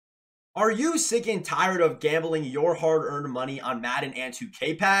Are you sick and tired of gambling your hard-earned money on Madden and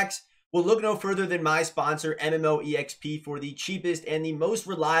 2K packs? Well, look no further than my sponsor, MMOEXP, for the cheapest and the most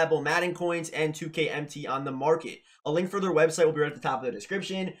reliable Madden coins and 2K MT on the market. A link for their website will be right at the top of the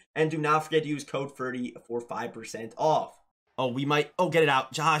description. And do not forget to use code Ferdy for 5% off. Oh, we might... Oh, get it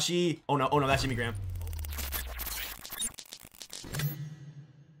out. Joshy. Oh, no, that's Jimmy Graham.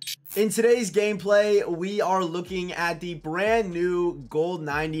 In today's gameplay, we are looking at the brand new Gold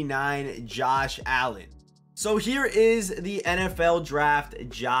 99 Josh Allen. So here is the NFL Draft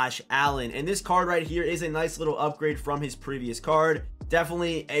Josh Allen. And this card right here is a nice little upgrade from his previous card.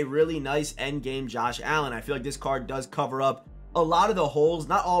 Definitely a really nice end game Josh Allen. I feel like this card does cover up a lot of the holes,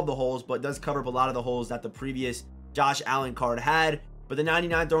 not all of the holes, but does cover up a lot of the holes that the previous Josh Allen card had. But the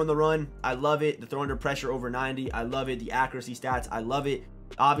 99 throwing the run, I love it. The throw under pressure over 90, I love it. The accuracy stats, I love it.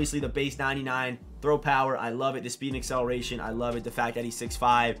 Obviously, the base 99, throw power, I love it. The speed and acceleration, I love it. The fact that he's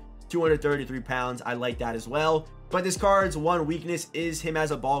 6'5", 233 pounds, I like that as well. But this card's one weakness is him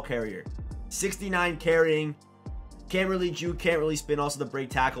as a ball carrier. 69 carrying, can't really juke, can't really spin. Also, the break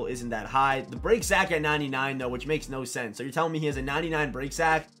tackle isn't that high. The break sack at 99, though, which makes no sense. So you're telling me he has a 99 break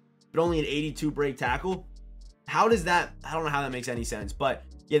sack, but only an 82 break tackle? How does that... I don't know how that makes any sense, but...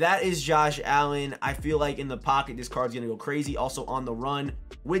 yeah, that is Josh Allen. I feel like in the pocket, this card's going to go crazy. Also on the run,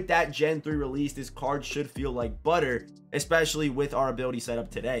 with that Gen 3 release, this card should feel like butter, especially with our ability set up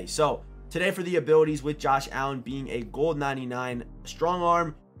today. So today for the abilities, with Josh Allen being a Gold 99 strong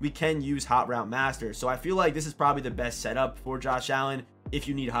arm, we can use Hot Route Master. So I feel like this is probably the best setup for Josh Allen if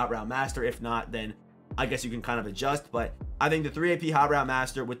you need Hot Route Master. If not, then I guess you can kind of adjust. But I think the 3 AP Hot Route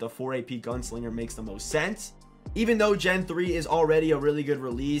Master with the 4 AP Gunslinger makes the most sense. Even though Gen 3 is already a really good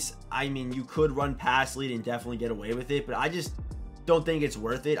release, I mean, you could run pass lead and definitely get away with it, but I just don't think it's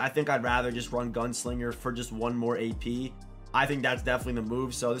worth it. I think I'd rather just run Gunslinger for just one more AP. I think that's definitely the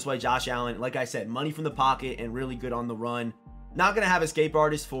move. So this way, Josh Allen, like I said, money from the pocket and really good on the run. Not going to have Escape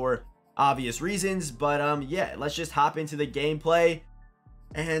Artist for obvious reasons, but yeah, let's just hop into the gameplay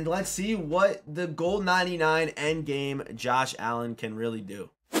and let's see what the Gold 99 endgame Josh Allen can really do.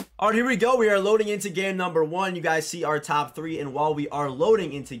 All right, here we go. We are loading into game number 1. You guys see our top 3. And while we are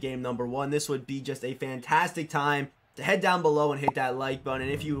loading into game number 1, this would be just a fantastic time to head down below and hit that like button.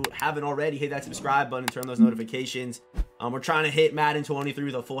 And if you haven't already, hit that subscribe button and turn those notifications. We're trying to hit Madden 23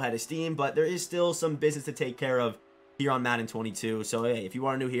 with a full head of steam, but there is still some business to take care of here on Madden 22. So, hey, if you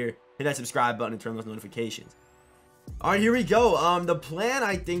are new here, hit that subscribe button and turn those notifications. All right, here we go. The plan,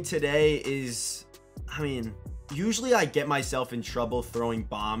 I think, today is, I mean... usually I get myself in trouble throwing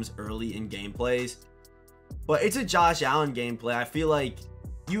bombs early in gameplays, but it's a Josh Allen gameplay. I feel like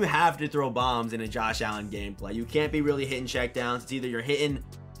you have to throw bombs in a Josh Allen gameplay. You can't be really hitting checkdowns. It's either you're hitting,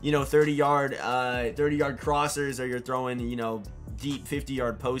 you know, 30-yard crossers, or you're throwing, you know, deep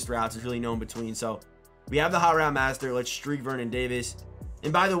 50-yard post routes. There's really no in between. So we have the Hot Route Master. Let's streak Vernon Davis.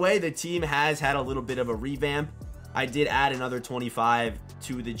 And by the way, the team has had a little bit of a revamp. I did add another 25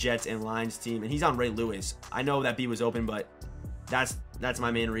 to the Jets and Lions team, and he's on Ray Lewis. I know that B was open, but that's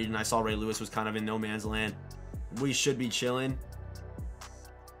my main read, and I saw Ray Lewis was kind of in no man's land. We should be chilling.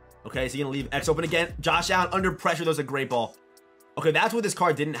 Okay, so he's gonna leave X open again. Josh Allen under pressure. That was a great ball. Okay, that's what this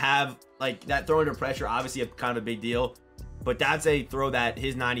card didn't have. Like, that throw under pressure, obviously kind of a big deal, but that's a throw that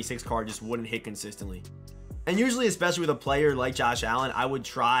his 96 card just wouldn't hit consistently. And usually, especially with a player like Josh Allen, I would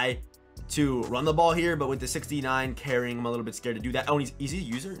try to run the ball here, but with the 69 carrying, I'm a little bit scared to do that. Oh, and is he a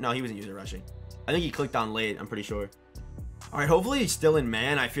user? No, he wasn't user rushing. I think he clicked on late, I'm pretty sure. All right, hopefully he's still in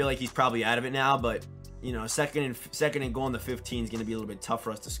man. I feel like he's probably out of it now, but you know, second and goal on the 15 is going to be a little bit tough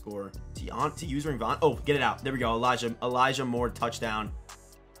for us to score. Is he on? Is he using Vaughn? Oh, get it out. There we go. Elijah Moore touchdown.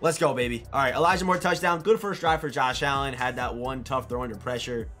 Let's go, baby. All right, Elijah Moore touchdown. Good first drive for Josh Allen. Had that one tough throw under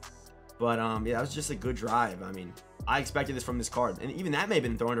pressure, but yeah, that was just a good drive. I mean, I expected this from this card, and even that may have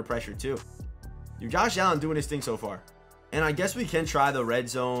been thrown under pressure too. Dude, Josh Allen doing his thing so far. And I guess we can try the red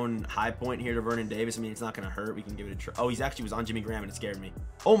zone high point here to Vernon Davis. I mean, it's not going to hurt. We can give it a try. Oh, he actually was on Jimmy Graham, and it scared me.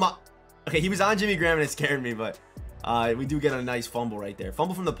 Oh, my. Okay, he was on Jimmy Graham, and it scared me, but we do get a nice fumble right there.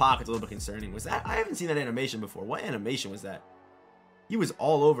 Fumble from the pocket's a little bit concerning. Was that? I haven't seen that animation before. What animation was that? He was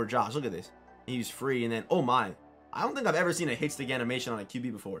all over Josh. Look at this. He was free, and then, oh, my. I don't think I've ever seen a hit stick animation on a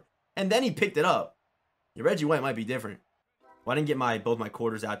QB before. And then he picked it up. Your Reggie White might be different. Well, I didn't get both my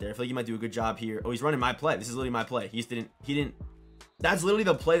quarters out there. I feel like he might do a good job here. Oh, he's running my play. This is literally my play. He didn't. That's literally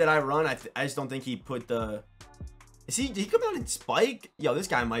the play that I run. I just don't think he put the... Did he come out and spike? Yo, this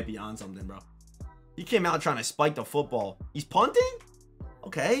guy might be on something, bro. He came out trying to spike the football. He's punting?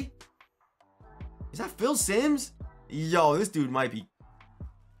 Okay. Is that Phil Simms? Yo, this dude might be...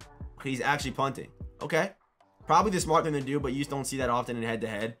 He's actually punting. Okay. Probably the smart thing to do, but you just don't see that often in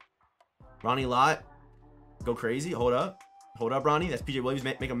head-to-head. Ronnie Lott. Go crazy. Hold up. Hold up, Ronnie. That's PJ Williams.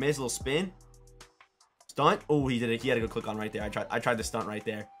 Make a miss. A little spin. Stunt. Oh, he did it. He had a good click on right there. I tried the stunt right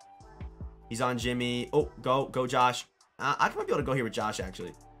there. He's on Jimmy. Oh, go, Josh. I might be able to go here with Josh,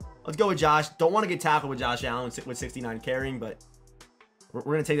 actually. Let's go with Josh. Don't want to get tackled with Josh Allen with 69 carrying, but we're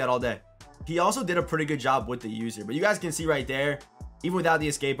going to take that all day. He also did a pretty good job with the user, but you guys can see right there, even without the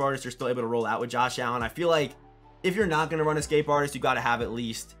escape artist, you're still able to roll out with Josh Allen. I feel like if you're not going to run escape artist, you got to have at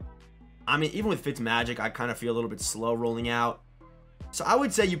least, I mean, even with Fitzmagic, I kind of feel a little bit slow rolling out. So I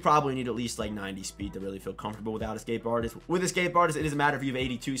would say you probably need at least like 90 speed to really feel comfortable without escape artist. With escape artist, it doesn't matter if you have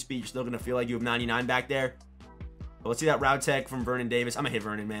 82 speed, you're still going to feel like you have 99 back there. But let's see that route tech from Vernon Davis. I'm gonna hit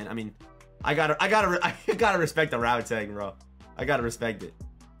Vernon, man. I mean, I gotta respect the route tech, bro. I gotta respect it.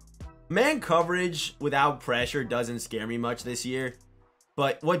 Man coverage without pressure doesn't scare me much this year.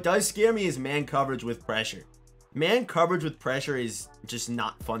 But what does scare me is man coverage with pressure. Man coverage with pressure is just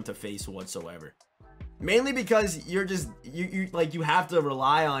not fun to face whatsoever. Mainly because you're just you have to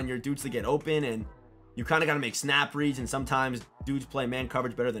rely on your dudes to get open, and you kind of got to make snap reads, and sometimes dudes play man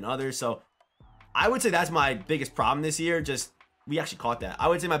coverage better than others. So I would say that's my biggest problem this year. Just, we actually caught that. I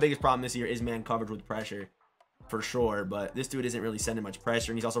would say my biggest problem this year is man coverage with pressure, for sure. But this dude isn't really sending much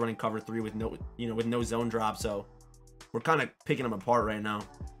pressure, and he's also running cover 3 with no, with no zone drop. So we're kind of picking him apart right now.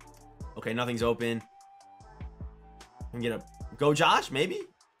 Okay, nothing's open. I'm gonna go Josh, maybe.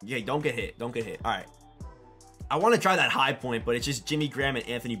 Yeah, don't get hit. Don't get hit. All right. I want to try that high point, but it's just Jimmy Graham and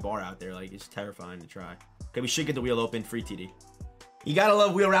Anthony Barr out there. Like, it's terrifying to try. Okay, we should get the wheel open. Free TD. You gotta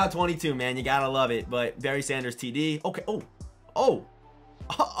love wheel route 22, man. You gotta love it. But Barry Sanders TD. Okay.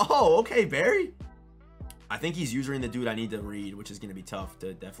 Okay, Barry. I think he's using the dude I need to read, which is gonna be tough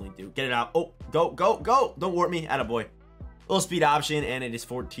to definitely do. Get it out. Oh, go. Don't warp me. Attaboy. Little speed option, and it is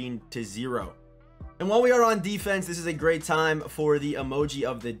 14-0. And while we are on defense, this is a great time for the emoji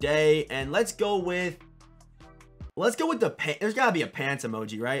of the day. And let's go with the pants. There's gotta be a pants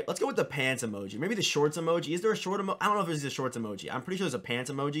emoji, right? Let's go with the pants emoji. Maybe the shorts emoji. Is there a short emoji? I don't know if there's a shorts emoji. I'm pretty sure there's a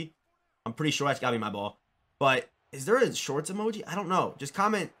pants emoji. I'm pretty sure that's gotta be my ball. But is there a shorts emoji? I don't know. Just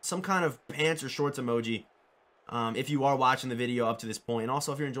comment some kind of pants or shorts emoji if you are watching the video up to this point, and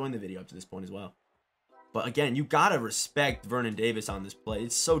also if you're enjoying the video up to this point as well. But again, you gotta respect Vernon Davis on this play.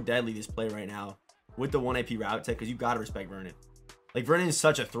 It's so deadly, this play right now with the 1 AP route tech, because you gotta respect Vernon. Like, Vernon is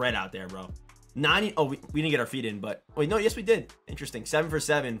such a threat out there, bro. 90. Oh, we didn't get our feet in, but wait, no, yes we did. Interesting. 7 for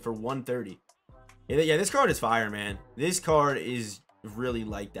 7 for 130. Yeah, this card is fire, man. This card is really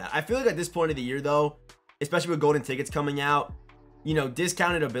like that. I feel like at this point of the year, though, especially with golden tickets coming out,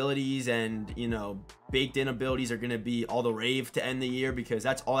 discounted abilities and baked in abilities are gonna be all the rave to end the year, because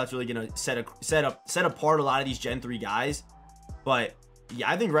that's all that's really gonna set apart a lot of these Gen 3 guys. But yeah,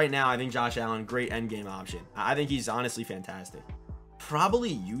 I think right now, I think Josh Allen, great end game option. I think he's honestly fantastic. Probably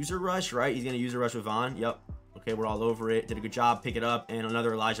user rush, right? He's gonna user rush with Vaughn. Yep. Okay, we're all over it. Did a good job. Pick it up, and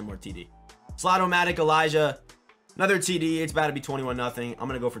another Elijah Moore TD. Slot-o-matic Elijah, another TD. It's about to be 21-0. I'm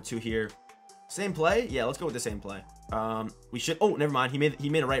gonna go for 2 here. Same play? Yeah, let's go with the same play. We should. Oh, never mind. He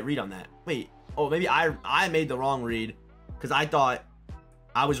made a right read on that. Wait. Oh, maybe I made the wrong read, because I thought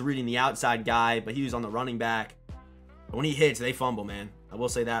I was reading the outside guy, but he was on the running back. But when he hits, they fumble, man. I will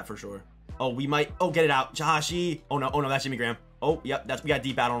say that for sure. Oh, we might. Oh, get it out, Joshy. Oh no, that's Jimmy Graham. Oh, yep, we got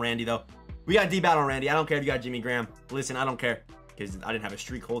deep out on Randy, though. We got deep out on Randy. I don't care if you got Jimmy Graham. Listen, I don't care, because I didn't have a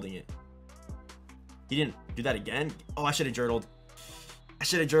streak holding it. He didn't do that again. Oh, I should have journaled.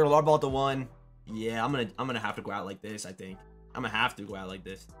 Our ball to 1. Yeah, I'm gonna have to go out like this. I think I'm gonna have to go out like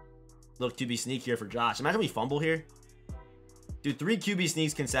this. Look, QB sneak here for Josh. Imagine we fumble here, dude. 3 QB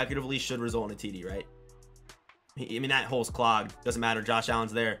sneaks consecutively should result in a TD, right? I mean, that hole's clogged. Doesn't matter. Josh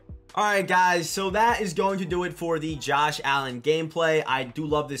Allen's there. All right, guys, so that is going to do it for the Josh Allen gameplay. I do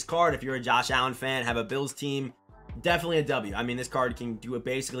love this card. If you're a Josh Allen fan, have a Bills team, definitely a W. I mean, this card can do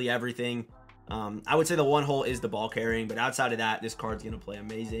basically everything. I would say the one hole is the ball carrying, but outside of that, this card's going to play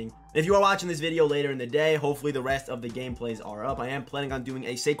amazing. If you are watching this video later in the day, hopefully the rest of the gameplays are up. I am planning on doing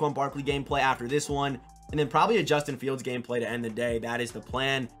a Saquon Barkley gameplay after this one, and then probably a Justin Fields gameplay to end the day. That is the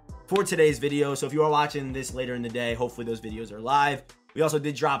plan for today's video. So if you are watching this later in the day, hopefully those videos are live. We also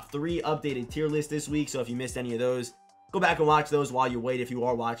did drop 3 updated tier lists this week, so if you missed any of those, go back and watch those while you wait if you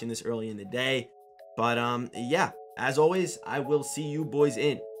are watching this early in the day. But yeah, as always, I will see you boys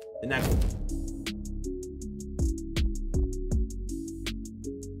in the next one.